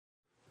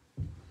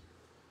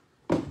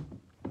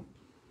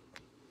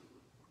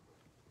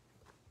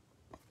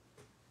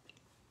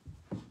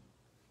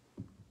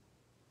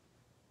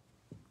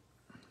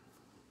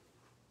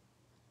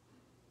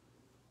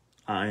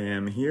I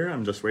am here.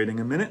 I'm just waiting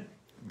a minute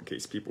in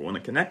case people want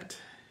to connect.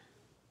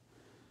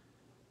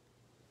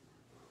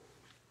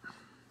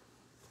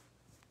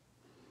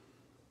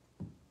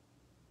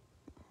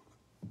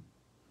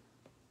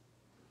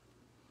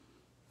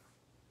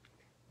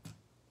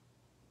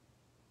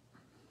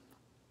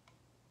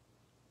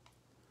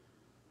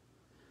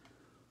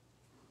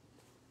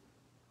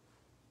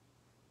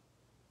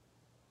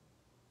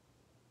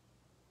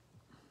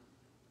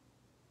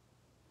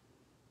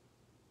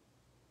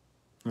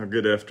 Well,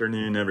 good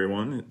afternoon,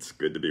 everyone. It's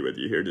good to be with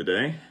you here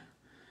today.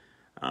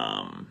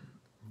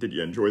 Did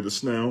you enjoy the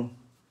snow?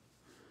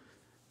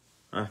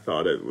 I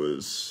thought it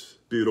was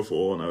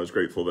beautiful, and I was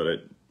grateful that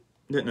it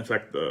didn't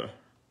affect the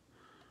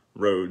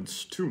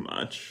roads too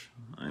much.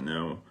 I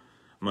know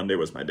Monday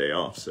was my day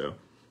off, so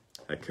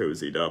I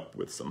cozied up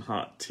with some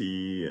hot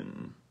tea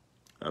and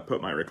I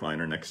put my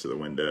recliner next to the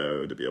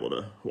window to be able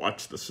to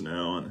watch the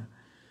snow, and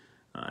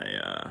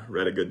I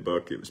read a good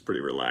book. It was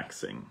pretty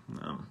relaxing.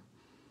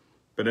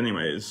 But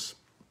anyways,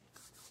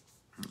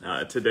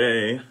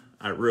 today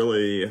I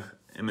really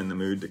am in the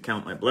mood to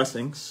count my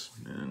blessings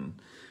in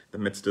the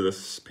midst of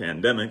this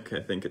pandemic. I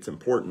think it's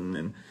important,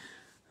 and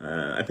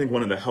I think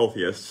one of the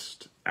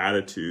healthiest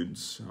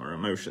attitudes or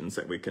emotions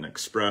that we can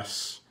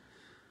express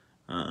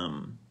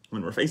when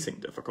we're facing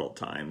difficult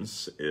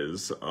times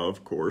is,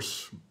 of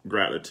course,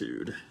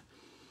 gratitude.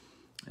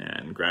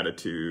 And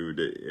gratitude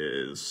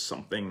is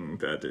something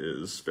that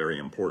is very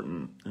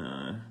important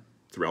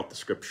throughout the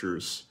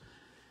scriptures.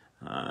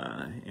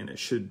 And it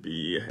should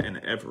be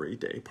an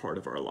everyday part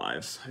of our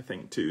lives, I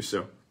think, too.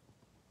 So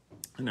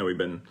I know we've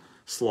been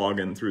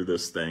slogging through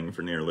this thing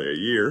for nearly a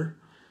year,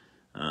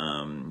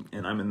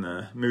 and I'm in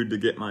the mood to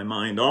get my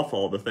mind off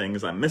all the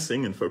things I'm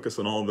missing and focus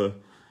on all the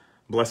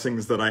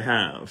blessings that I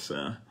have,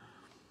 so,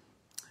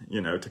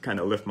 to kind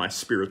of lift my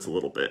spirits a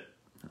little bit.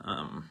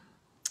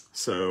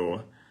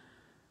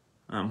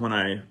 When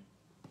I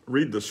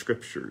read the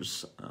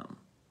scriptures,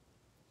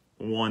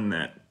 one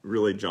that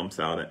really jumps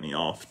out at me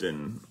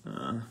often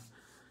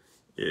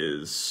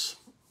is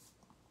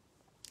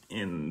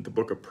in the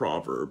book of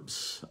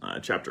Proverbs,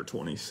 chapter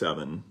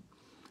 27,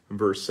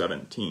 verse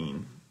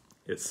 17.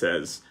 It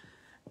says,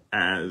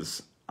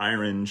 "As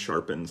iron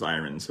sharpens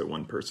iron, so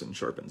one person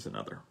sharpens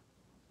another."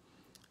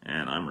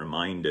 And I'm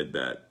reminded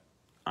that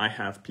I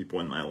have people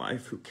in my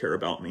life who care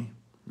about me,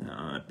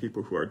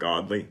 people who are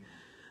godly,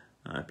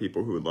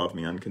 people who love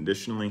me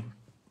unconditionally.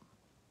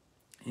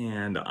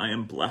 And I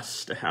am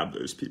blessed to have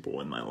those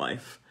people in my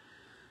life.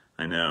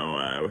 I know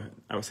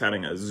I was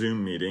having a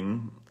Zoom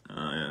meeting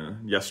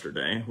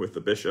yesterday with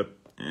the bishop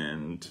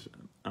and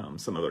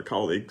some other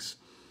colleagues.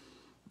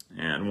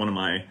 And one of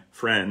my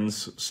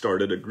friends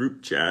started a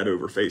group chat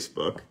over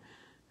Facebook.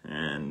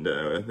 And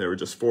there were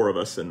just 4 of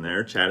us in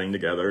there chatting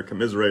together,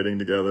 commiserating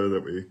together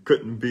that we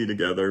couldn't be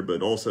together,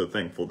 but also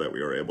thankful that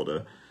we were able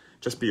to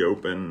just be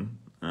open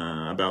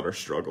about our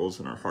struggles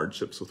and our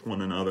hardships with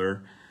one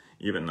another,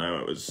 even though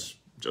it was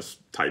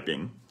just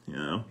typing,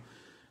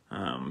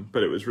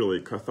 but it was really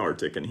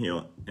cathartic and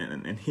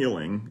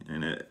healing,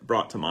 and it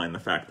brought to mind the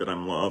fact that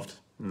I'm loved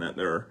and that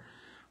there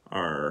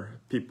are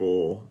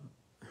people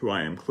who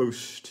I am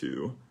close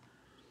to,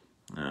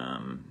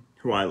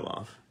 who I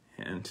love.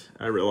 And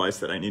I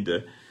realized that I need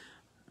to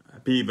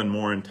be even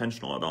more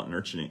intentional about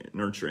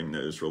nurturing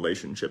those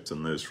relationships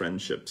and those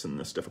friendships in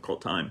this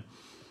difficult time.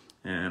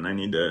 And I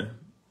need to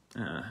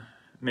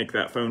make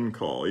that phone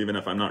call, even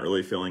if I'm not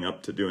really feeling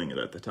up to doing it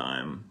at the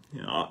time.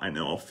 I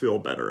know I'll feel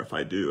better if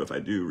I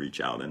do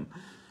reach out and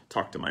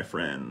talk to my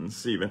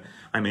friends. Even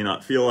I may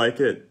not feel like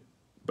it,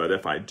 but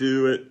if I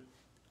do it,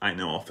 I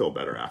know I'll feel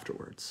better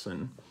afterwards.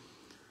 And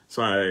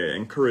so I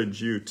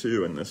encourage you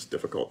too in this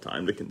difficult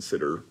time to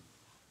consider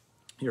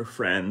your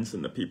friends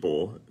and the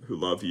people who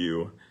love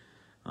you.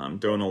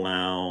 Don't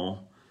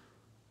allow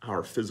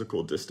our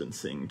physical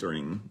distancing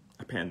during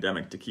a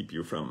pandemic to keep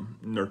you from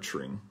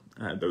nurturing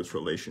those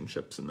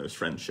relationships and those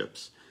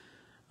friendships.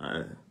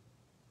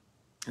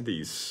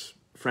 These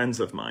friends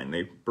of mine,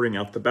 they bring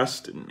out the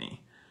best in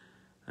me.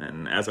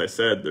 And as I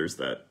said, there's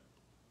that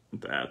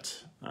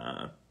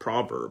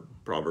proverb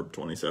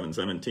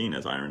 27:17,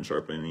 as iron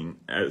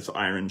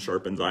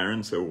sharpens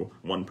iron, so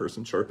one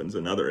person sharpens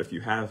another. If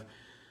you have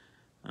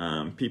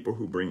people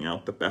who bring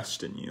out the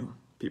best in you,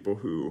 people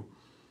who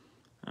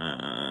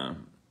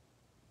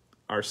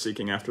are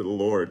seeking after the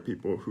Lord,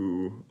 people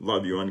who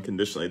love you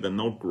unconditionally, then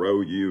they'll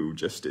grow you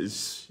just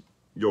as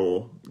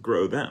you'll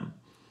grow them.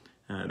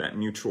 That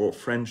mutual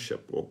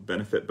friendship will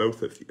benefit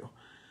both of you.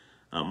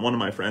 One of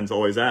my friends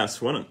always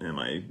asks, what am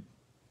I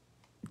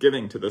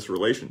giving to this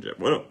relationship?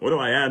 What do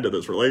I add to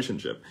this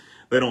relationship?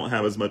 They don't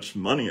have as much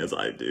money as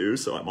I do,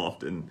 so I'm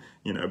often,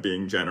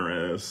 being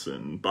generous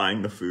and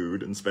buying the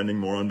food and spending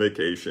more on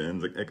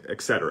vacations,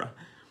 etc.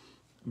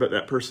 But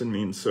that person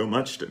means so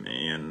much to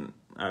me, and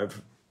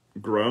I've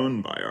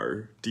grown by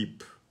our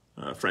deep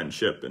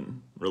friendship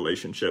and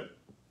relationship,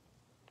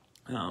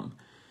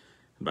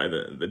 by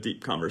the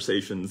deep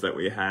conversations that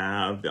we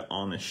have, the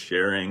honest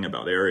sharing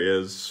about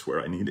areas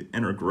where I need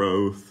inner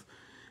growth,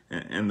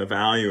 and the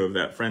value of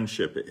that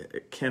friendship,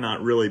 it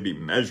cannot really be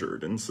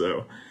measured. And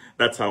so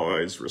that's how I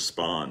always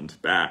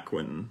respond back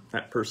when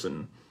that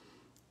person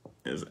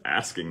is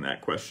asking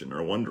that question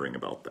or wondering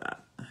about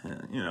that.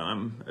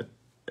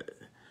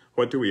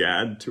 What do we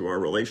add to our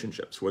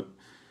relationships? What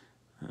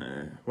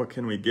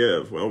can we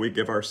give? Well, we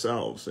give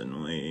ourselves,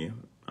 and we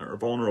are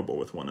vulnerable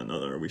with one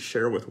another. We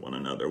share with one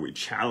another. We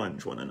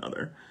challenge one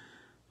another.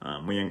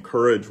 We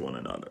encourage one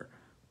another.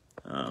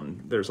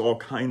 There's all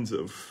kinds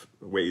of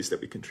ways that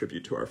we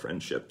contribute to our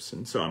friendships.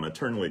 And so I'm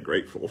eternally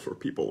grateful for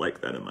people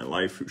like that in my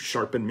life who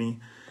sharpen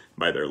me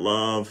by their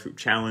love, who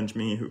challenge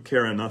me, who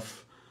care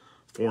enough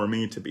for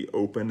me to be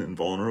open and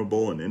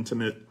vulnerable and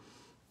intimate.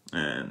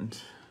 And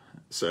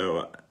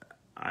so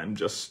I'm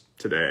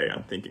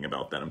thinking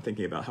about that. I'm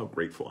thinking about how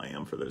grateful I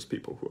am for those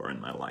people who are in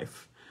my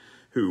life,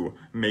 who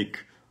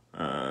make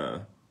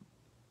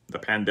the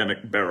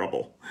pandemic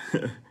bearable,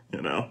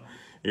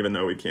 Even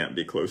though we can't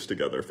be close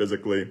together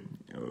physically,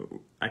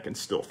 I can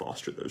still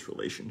foster those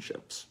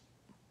relationships.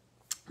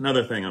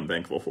 Another thing I'm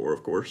thankful for,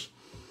 of course,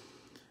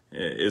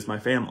 is my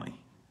family.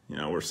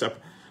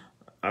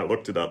 I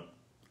looked it up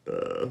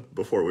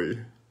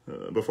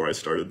before I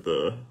started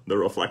the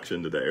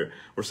reflection today.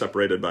 We're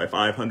separated by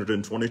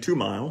 522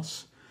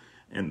 miles,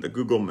 and the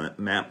Google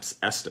Maps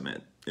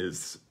estimate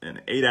is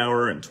an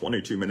 8-hour and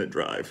 22-minute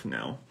drive.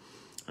 Now,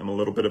 I'm a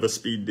little bit of a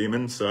speed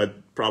demon, so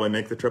I'd probably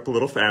make the trip a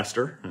little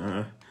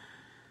faster.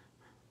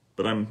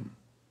 But I'm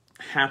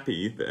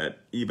happy that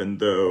even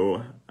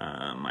though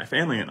my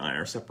family and I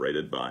are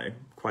separated by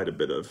quite a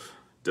bit of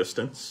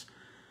distance,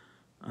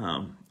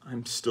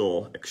 I'm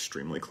still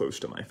extremely close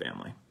to my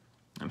family.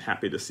 I'm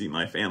happy to see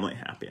my family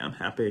happy. I'm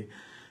happy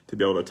to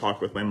be able to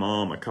talk with my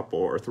mom a couple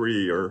or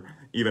 3 or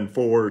even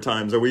 4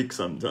 times a week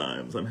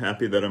sometimes. I'm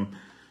happy that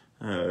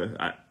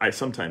I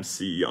sometimes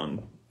see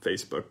on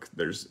Facebook,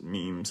 there's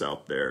memes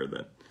out there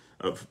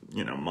of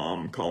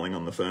mom calling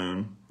on the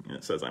phone, and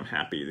it says, I'm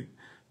happy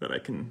that I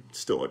can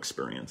still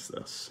experience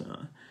this.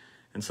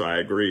 And so I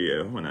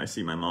agree, when I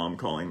see my mom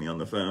calling me on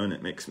the phone,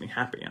 it makes me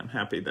happy. I'm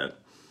happy that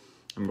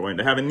I'm going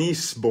to have a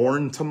niece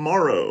born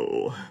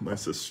tomorrow. My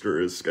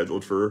sister is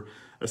scheduled for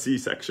a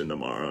C-section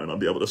tomorrow, and I'll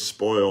be able to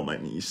spoil my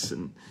niece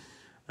and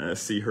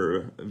see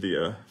her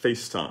via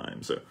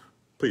FaceTime. So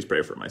please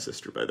pray for my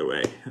sister, by the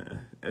way,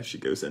 as she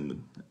goes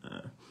in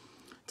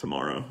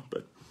tomorrow.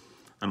 But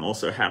I'm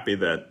also happy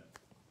that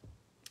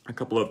a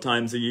couple of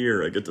times a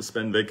year I get to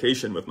spend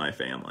vacation with my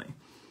family,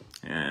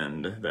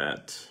 and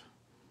that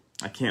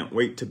I can't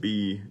wait to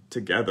be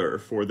together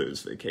for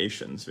those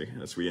vacations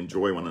because we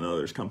enjoy one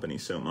another's company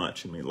so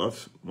much and we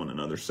love one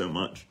another so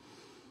much.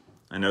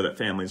 I know that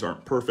families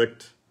aren't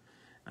perfect,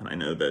 and I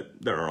know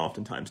that there are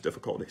oftentimes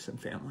difficulties in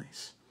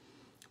families,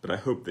 but I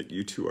hope that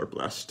you too are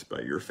blessed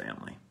by your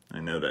family. I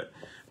know that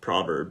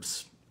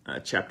Proverbs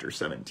chapter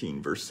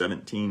 17, verse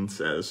 17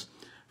 says,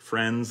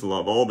 friends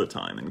love all the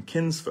time, and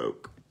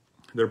kinsfolk,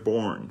 they're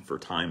born for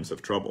times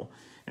of trouble.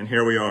 And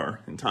here we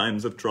are in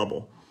times of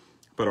trouble,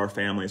 but our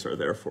families are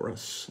there for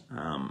us.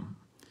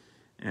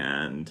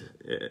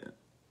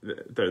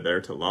 They're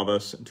there to love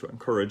us and to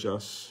encourage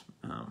us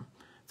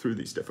through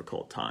these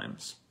difficult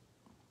times.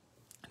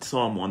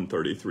 Psalm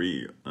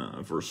 133,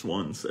 verse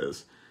 1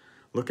 says,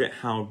 look at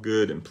how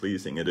good and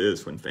pleasing it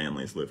is when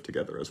families live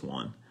together as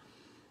one.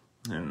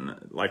 And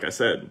like I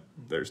said,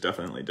 there's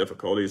definitely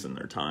difficulties, and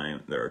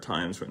there are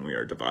times when we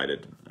are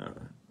divided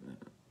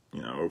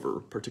over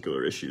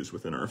particular issues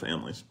within our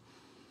families.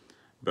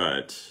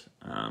 But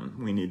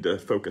we need to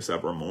focus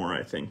ever more,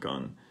 I think,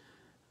 on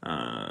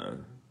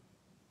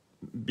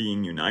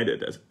being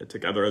united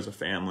together as a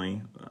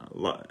family,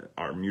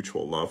 our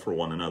mutual love for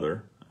one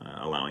another,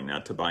 allowing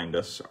that to bind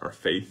us, our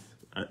faith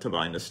to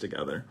bind us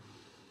together.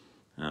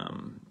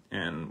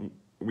 And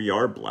we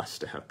are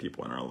blessed to have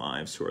people in our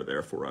lives who are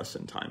there for us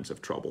in times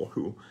of trouble,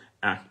 who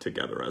act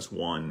together as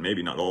one,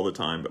 maybe not all the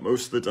time, but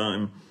most of the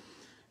time.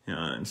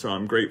 And so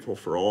I'm grateful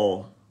for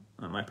all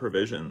my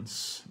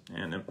provisions,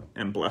 and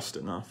am blessed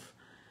enough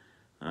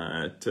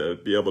to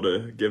be able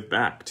to give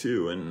back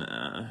too. And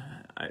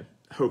I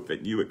hope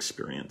that you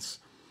experience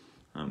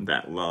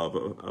that love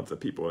of the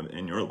people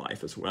in your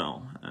life as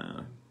well,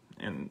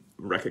 and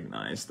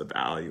recognize the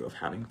value of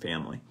having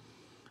family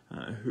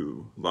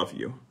who love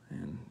you,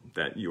 and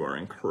that you are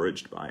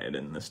encouraged by it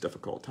in this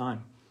difficult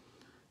time.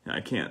 And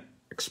I can't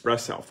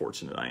express how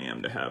fortunate I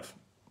am to have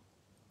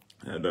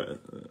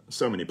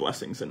so many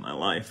blessings in my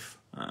life.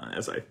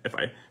 If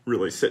I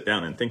really sit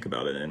down and think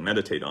about it and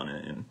meditate on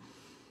it and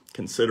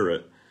consider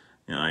it,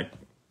 I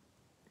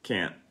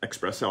can't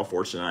express how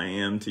fortunate I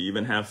am to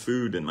even have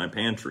food in my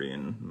pantry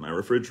and my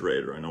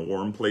refrigerator, and a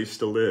warm place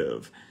to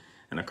live,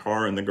 and a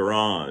car in the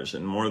garage,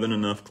 and more than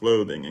enough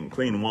clothing, and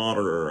clean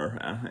water,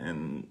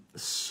 and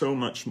so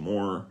much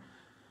more.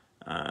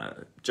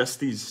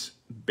 Just these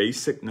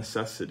basic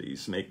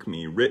necessities make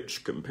me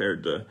rich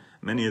compared to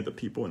many of the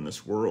people in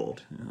this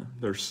world.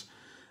 There's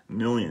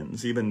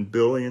millions, even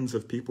billions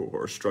of people who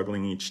are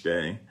struggling each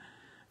day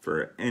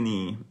for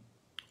any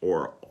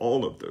or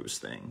all of those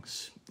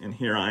things. And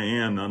here I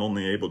am, not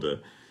only able to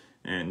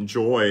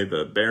enjoy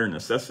the bare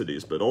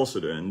necessities, but also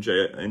to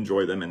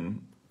enjoy them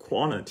in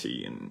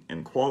quantity and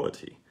in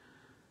quality.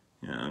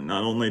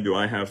 Not only do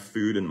I have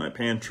food in my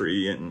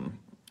pantry and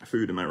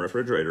food in my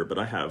refrigerator, but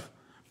I have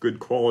good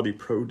quality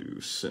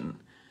produce and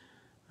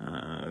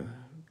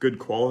good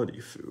quality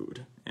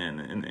food,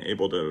 and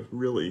able to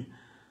really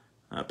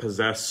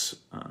possess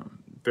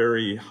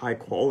very high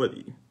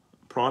quality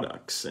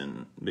products,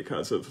 and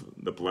because of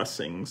the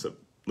blessings of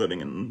living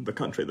in the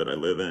country that I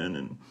live in,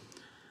 and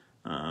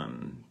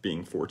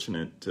being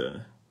fortunate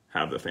to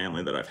have the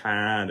family that I've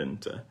had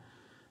and to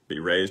be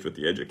raised with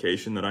the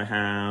education that I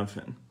have.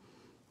 And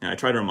I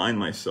try to remind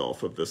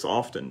myself of this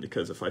often,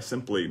 because if I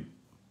simply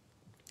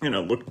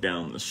look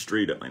down the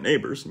street at my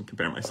neighbors and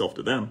compare myself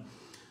to them,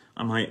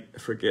 I might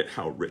forget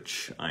how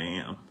rich I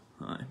am.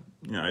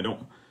 I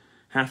don't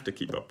have to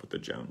keep up with the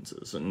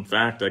Joneses. In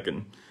fact, I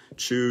can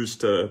choose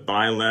to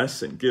buy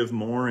less and give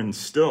more and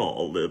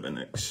still live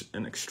an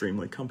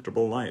extremely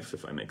comfortable life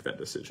if I make that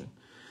decision.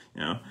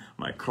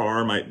 My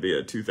car might be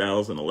a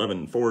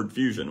 2011 Ford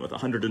Fusion with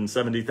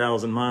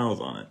 170,000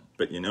 miles on it,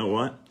 but you know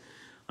what?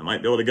 I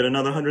might be able to get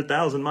another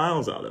 100,000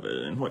 miles out of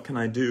it. And what can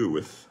I do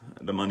with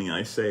the money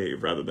I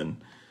save? Rather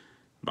than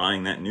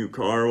buying that new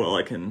car, well,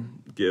 I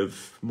can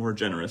give more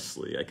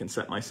generously. I can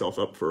set myself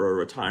up for a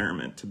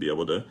retirement to be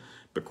able to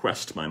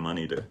bequest my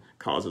money to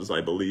causes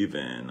I believe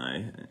in.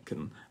 I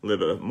can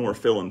live a more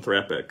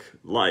philanthropic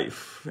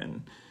life,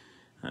 and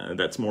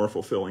that's more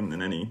fulfilling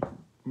than any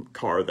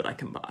car that I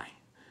can buy.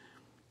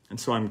 And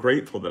so I'm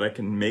grateful that I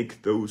can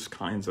make those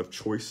kinds of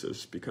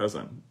choices because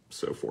I'm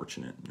so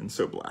fortunate and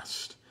so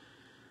blessed.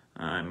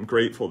 I'm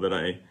grateful that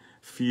I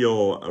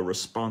feel a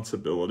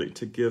responsibility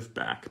to give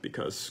back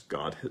because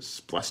God has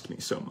blessed me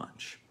so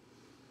much.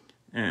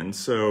 And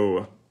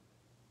so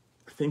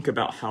think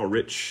about how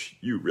rich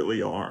you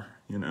really are.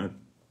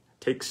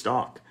 Take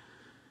stock.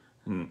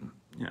 And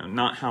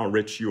not how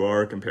rich you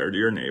are compared to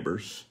your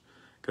neighbors,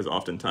 because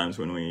oftentimes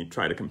when we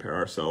try to compare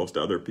ourselves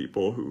to other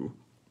people who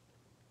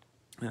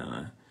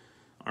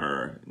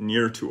are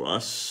near to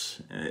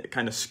us, it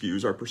kind of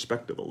skews our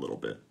perspective a little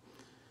bit.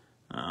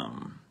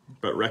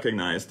 But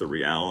recognize the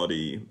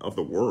reality of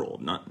the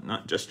world,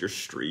 not just your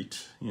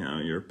street,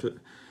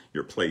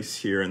 your place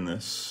here in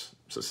this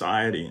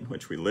society in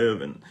which we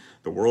live and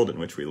the world in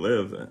which we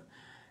live,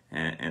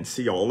 and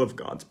see all of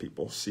God's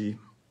people, see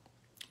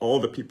all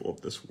the people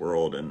of this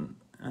world, and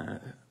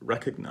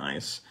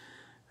recognize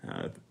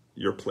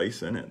your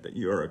place in it, that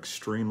you are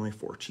extremely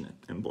fortunate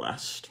and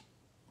blessed.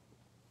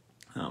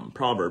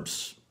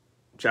 Proverbs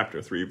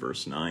chapter 3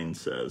 verse 9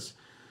 says,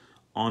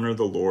 "Honor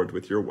the Lord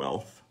with your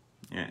wealth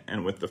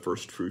and with the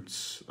first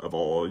fruits of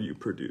all you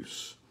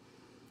produce."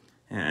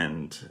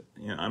 And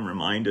I'm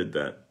reminded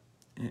that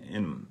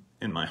in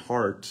my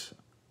heart,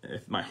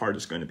 if my heart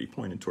is going to be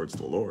pointed towards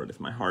the Lord, if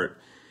my heart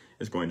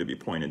is going to be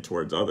pointed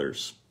towards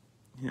others,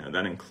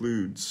 that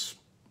includes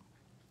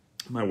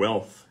my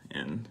wealth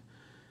and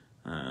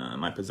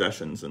my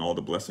possessions and all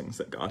the blessings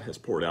that God has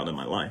poured out in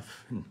my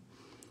life. And,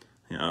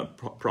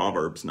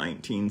 Proverbs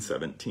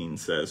 19:17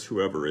 says,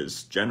 "Whoever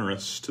is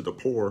generous to the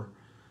poor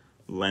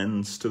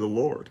lends to the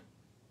Lord,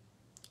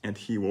 and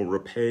he will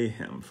repay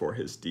him for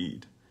his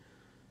deed."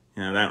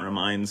 That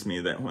reminds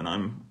me that when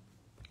I'm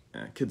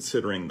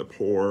considering the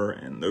poor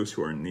and those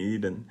who are in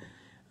need,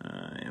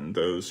 and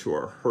those who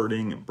are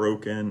hurting and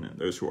broken, and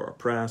those who are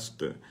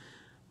oppressed,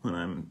 when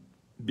I'm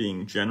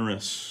being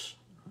generous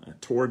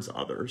towards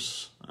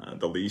others,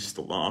 the least,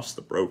 the lost,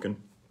 the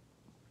broken,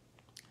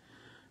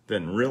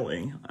 then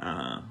really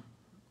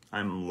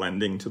I'm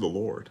lending to the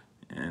Lord.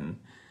 And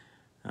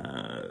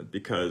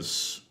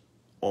because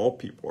all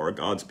people are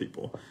God's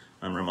people,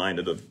 I'm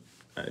reminded of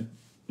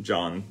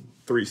John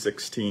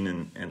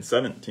 3:16 and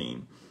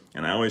 17.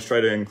 And I always try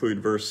to include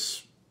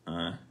verse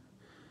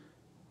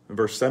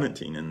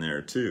 17 in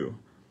there too.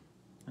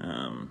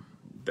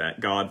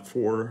 That God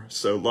for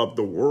so loved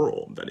the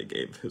world that he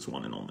gave his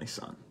one and only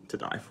Son to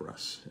die for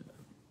us.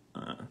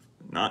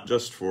 Not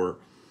just for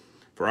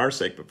our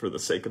sake, but for the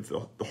sake of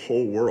the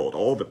whole world,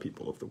 all the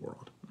people of the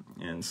world.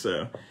 And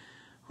so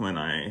when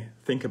I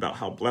think about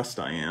how blessed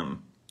I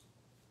am,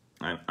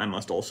 I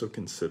must also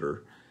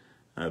consider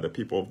the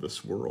people of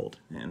this world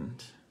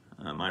and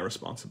my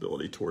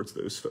responsibility towards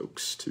those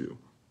folks too.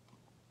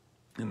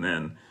 And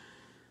then,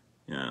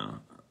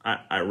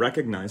 I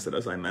recognize that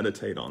as I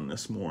meditate on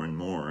this more and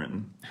more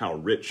and how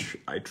rich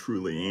I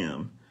truly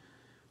am,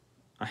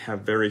 I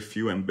have very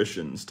few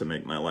ambitions to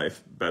make my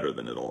life better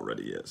than it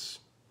already is.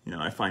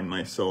 I find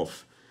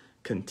myself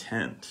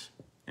content,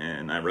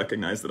 and I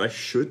recognize that I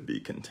should be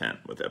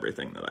content with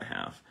everything that I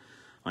have.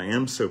 I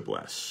am so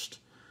blessed.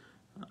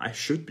 I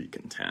should be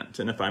content.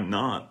 And if I'm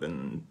not,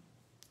 then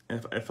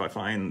if I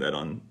find that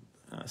on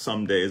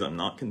some days I'm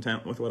not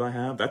content with what I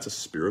have,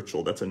 that's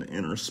an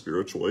inner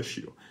spiritual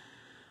issue.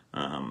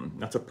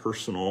 That's a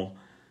personal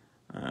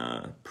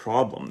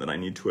problem that I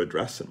need to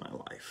address in my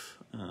life,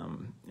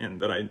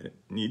 and that I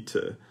need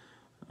to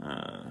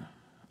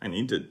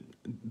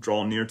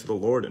draw near to the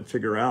Lord and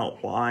figure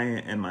out why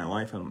in my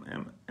life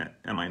am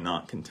I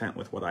not content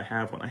with what I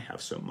have when I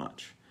have so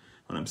much.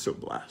 when I'm so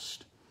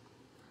blessed.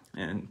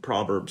 And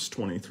Proverbs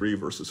 23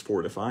 verses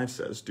 4-5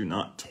 says, do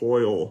not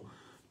toil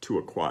to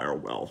acquire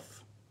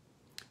wealth.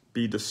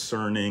 Be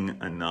discerning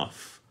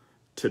enough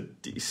to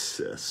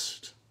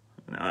desist.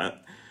 Now,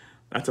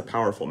 that's a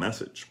powerful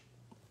message.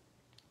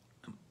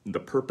 The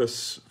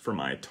purpose for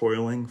my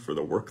toiling, for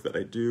the work that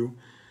I do,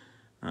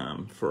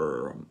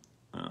 for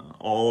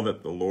all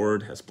that the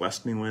Lord has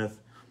blessed me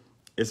with,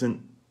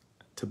 isn't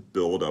to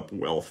build up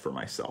wealth for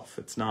myself.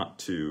 It's not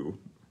to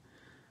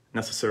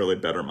necessarily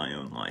better my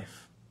own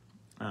life,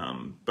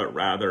 but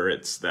rather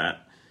it's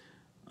that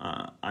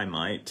I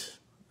might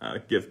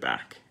give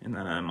back, and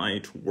that I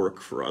might work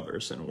for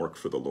others and work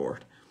for the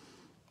Lord.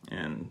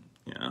 And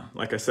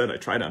like I said, I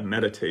try to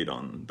meditate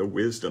on the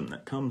wisdom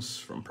that comes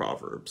from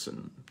Proverbs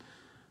and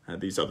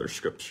these other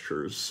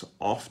scriptures.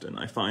 Often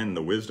I find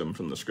the wisdom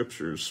from the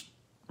scriptures,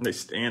 they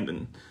stand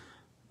in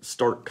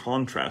stark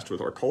contrast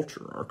with our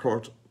culture.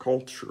 Our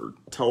culture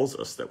tells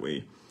us that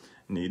we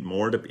need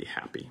more to be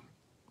happy.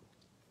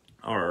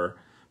 Our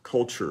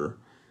culture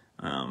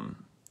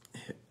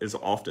is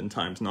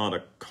oftentimes not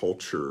a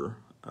culture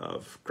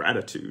of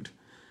gratitude,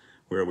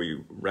 where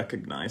we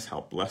recognize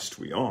how blessed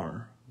we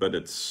are, but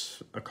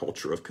it's a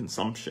culture of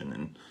consumption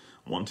and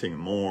wanting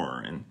more,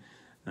 and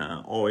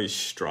always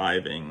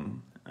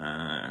striving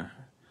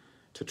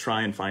to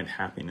try and find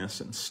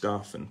happiness in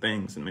stuff and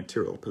things and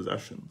material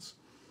possessions.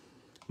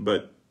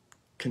 But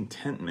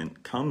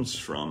contentment comes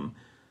from,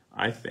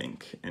 I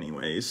think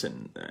anyways,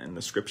 and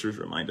the scriptures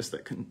remind us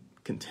that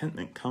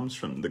contentment comes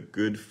from the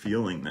good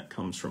feeling that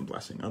comes from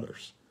blessing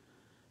others.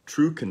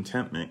 True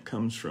contentment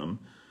comes from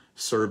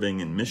serving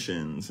in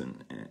missions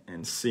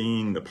and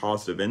seeing the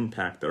positive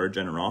impact that our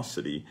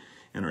generosity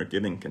and our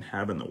giving can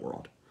have in the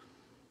world.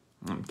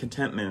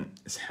 Contentment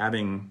is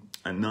having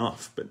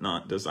enough, but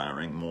not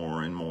desiring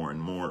more and more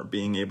and more,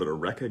 being able to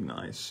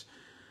recognize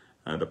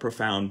the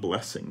profound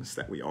blessings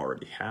that we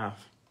already have.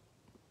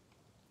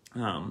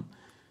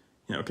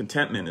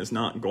 Contentment is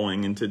not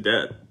going into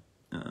debt,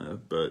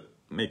 but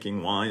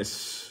making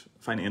wise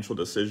financial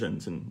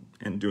decisions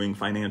and doing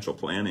financial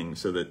planning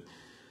so that,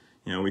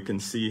 we can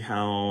see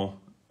how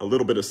a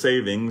little bit of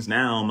savings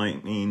now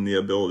might mean the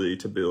ability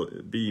to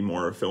be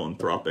more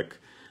philanthropic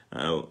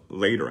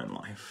later in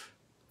life.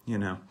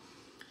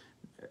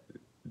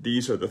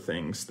 These are the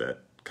things that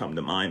come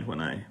to mind when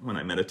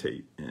I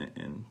meditate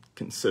and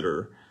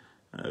consider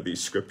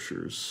these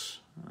scriptures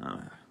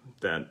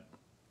that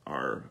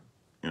are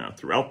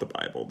throughout the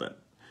Bible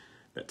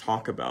that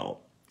talk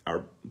about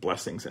our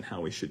blessings and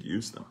how we should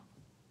use them.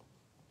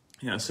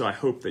 So I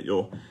hope that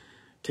you'll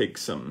take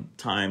some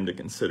time to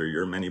consider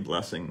your many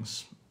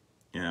blessings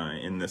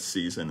in this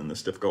season, in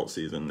this difficult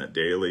season, that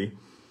daily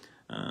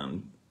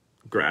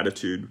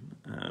gratitude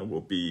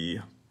will be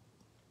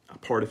a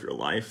part of your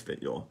life,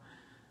 that you'll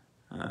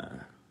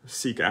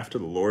seek after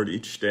the Lord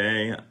each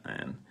day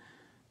and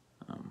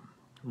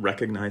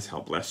recognize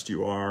how blessed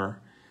you are,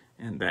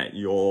 and that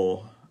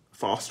you'll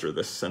foster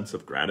this sense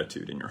of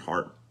gratitude in your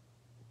heart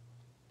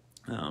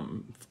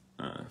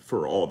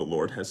for all the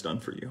Lord has done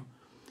for you,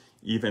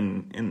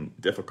 even in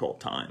difficult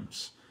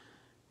times.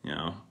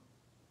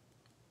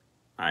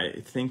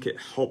 I think it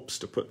helps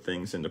to put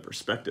things into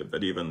perspective,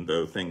 that even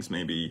though things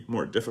may be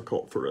more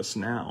difficult for us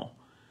now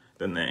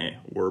than they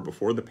were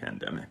before the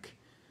pandemic,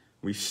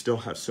 we still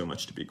have so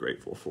much to be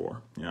grateful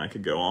for. I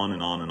could go on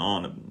and on and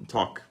on and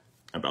talk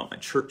about my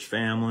church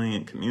family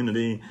and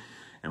community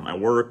and my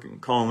work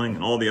and calling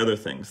and all the other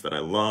things that I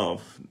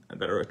love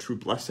that are a true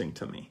blessing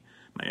to me.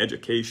 My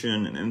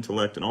education and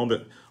intellect and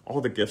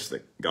all the gifts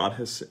that God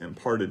has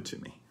imparted to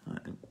me.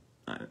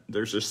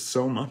 There's just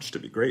so much to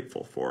be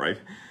grateful for.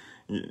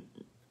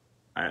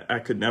 I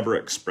could never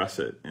express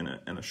it in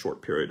a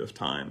short period of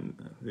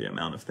time, the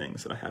amount of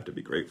things that I have to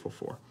be grateful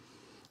for.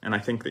 And I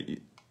think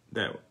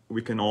that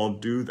we can all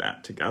do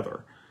that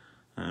together.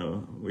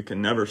 We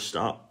can never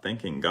stop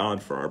thanking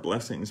God for our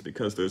blessings,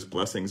 because those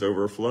blessings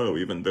overflow,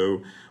 even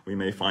though we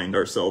may find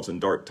ourselves in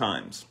dark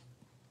times.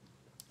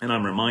 And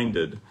I'm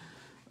reminded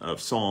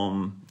of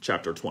Psalm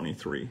chapter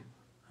 23,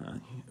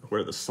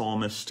 where the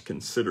psalmist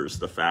considers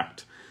the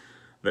fact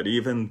that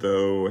even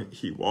though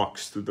he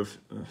walks through the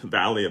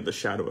valley of the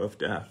shadow of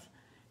death,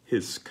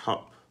 his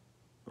cup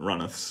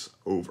runneth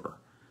over.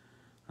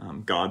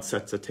 God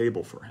sets a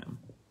table for him.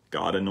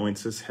 God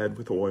anoints his head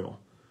with oil.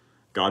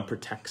 God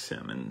protects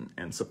him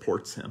and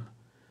supports him.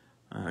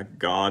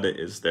 God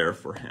is there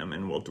for him,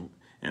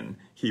 and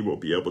he will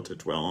be able to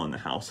dwell in the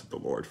house of the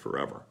Lord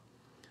forever.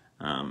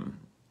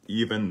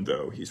 Even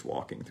though he's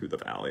walking through the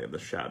valley of the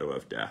shadow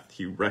of death,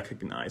 he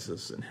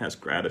recognizes and has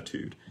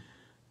gratitude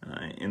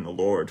in the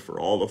Lord for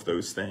all of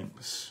those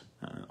things,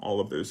 all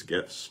of those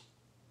gifts.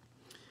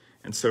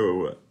 And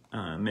so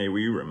may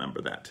we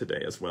remember that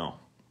today as well.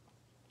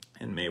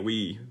 And may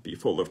we be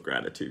full of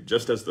gratitude,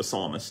 just as the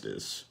psalmist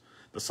is.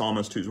 The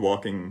psalmist who's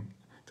walking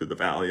through the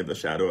valley of the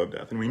shadow of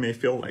death. And we may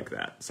feel like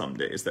that some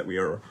days, that we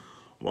are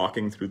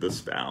walking through this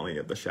valley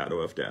of the shadow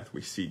of death.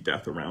 We see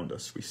death around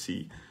us. We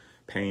see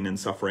pain and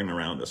suffering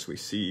around us. We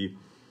see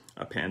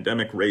a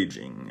pandemic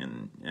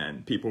raging,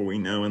 and people we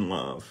know and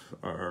love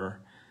are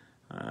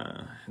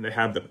they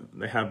have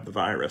the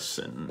virus,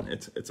 and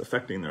it's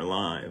affecting their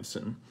lives,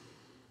 and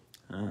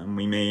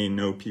we may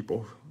know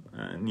people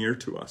near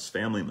to us,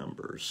 family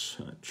members,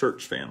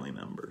 church family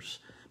members,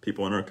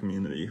 people in our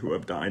community who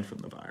have died from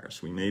the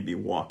virus. We may be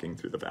walking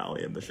through the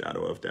valley of the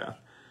shadow of death.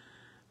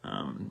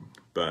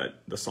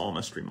 But the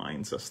psalmist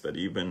reminds us that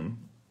even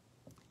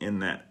in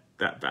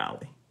that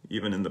valley,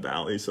 even in the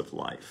valleys of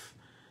life,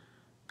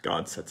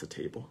 God sets a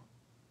table.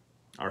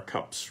 Our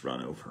cups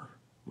run over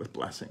with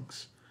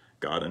blessings.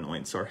 God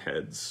anoints our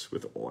heads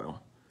with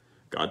oil.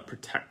 God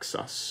protects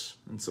us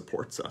and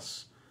supports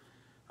us.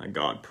 And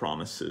God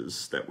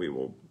promises that we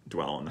will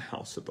dwell in the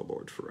house of the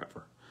Lord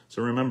forever.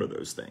 So remember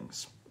those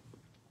things.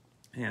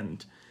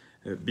 And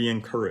be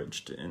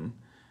encouraged and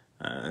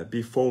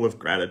be full of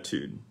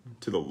gratitude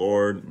to the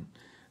Lord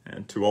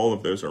and to all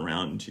of those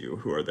around you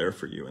who are there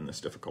for you in this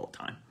difficult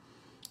time.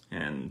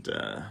 And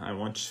I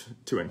want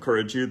to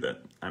encourage you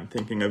that I'm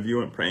thinking of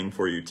you and praying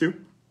for you too.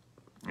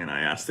 And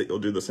I ask that you'll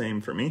do the same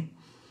for me.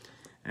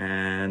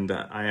 And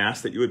I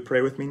ask that you would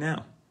pray with me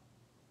now.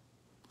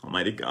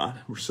 Almighty God,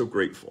 we're so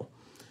grateful.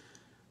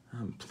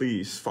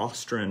 Please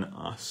foster in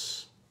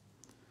us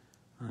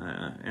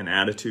an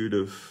attitude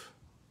of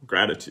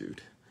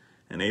gratitude.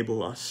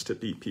 Enable us to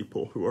be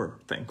people who are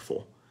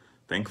thankful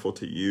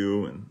to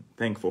you and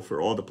thankful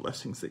for all the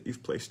blessings that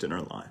you've placed in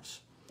our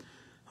lives.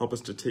 Help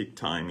us to take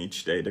time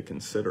each day to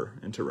consider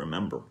and to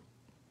remember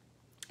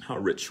how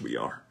rich we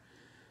are,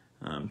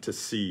 to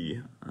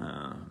see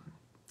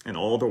in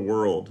all the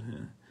world,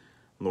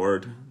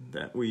 Lord,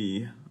 that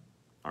we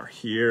are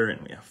here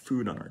and we have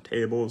food on our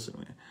tables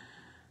and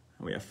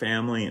we have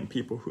family and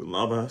people who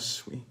love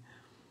us.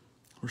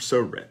 We're so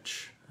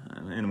rich,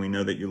 and we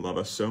know that you love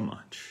us so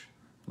much.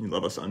 You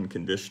love us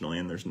unconditionally,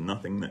 and there's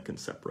nothing that can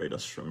separate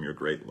us from your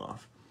great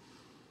love.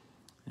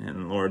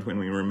 And Lord, when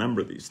we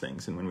remember these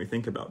things and when we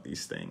think about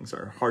these things,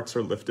 our hearts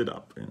are lifted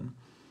up. And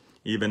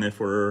even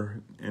if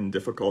we're in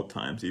difficult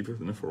times,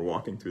 even if we're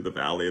walking through the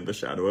valley of the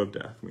shadow of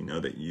death, we know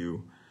that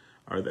you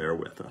are there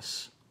with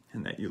us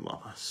and that you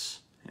love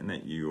us and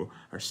that you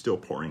are still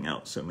pouring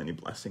out so many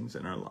blessings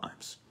in our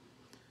lives.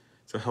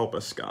 So help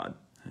us, God,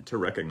 to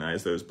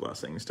recognize those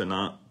blessings, to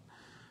not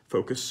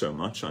focus so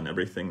much on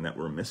everything that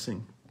we're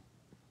missing,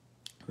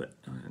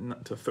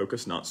 to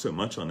focus not so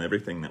much on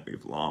everything that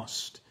we've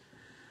lost,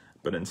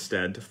 but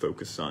instead to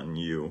focus on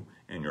you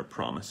and your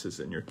promises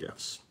and your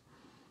gifts.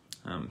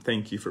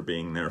 Thank you for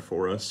being there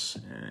for us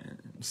and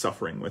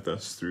suffering with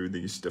us through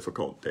these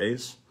difficult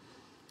days.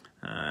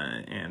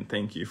 And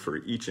thank you for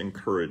each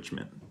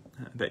encouragement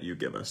that you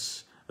give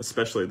us,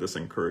 especially this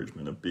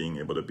encouragement of being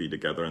able to be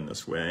together in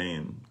this way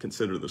and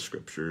consider the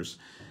scriptures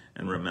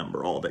and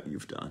remember all that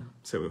you've done.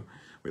 So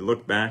we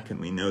look back and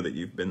we know that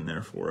you've been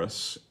there for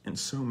us in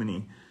so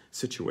many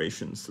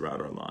situations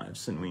throughout our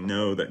lives. And we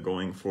know that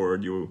going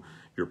forward,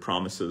 your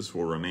promises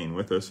will remain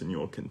with us and you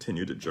will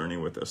continue to journey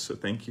with us. So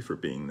thank you for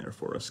being there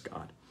for us,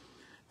 God.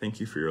 Thank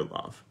you for your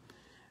love.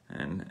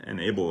 And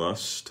enable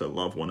us to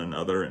love one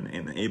another and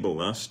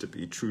enable us to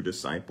be true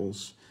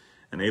disciples.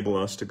 Enable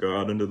us to go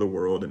out into the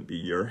world and be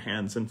your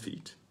hands and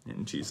feet.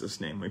 In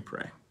Jesus' name we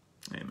pray.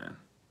 Amen.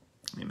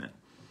 Amen.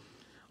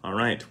 All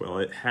right. Well,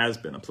 it has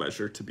been a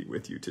pleasure to be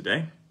with you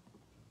today.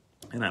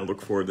 And I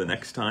look forward to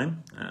next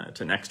time,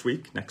 to next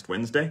week, next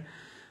Wednesday.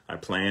 I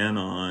plan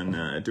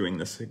on doing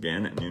this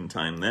again at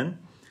noontime then.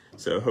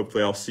 So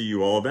hopefully I'll see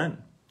you all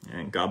then.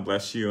 And God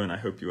bless you, and I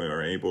hope you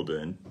are able to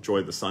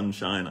enjoy the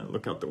sunshine. I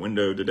look out the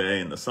window today,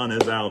 and the sun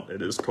is out.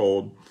 It is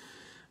cold,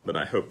 but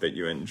I hope that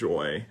you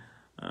enjoy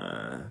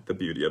the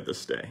beauty of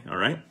this day. All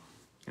right?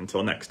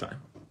 Until next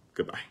time,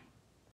 goodbye.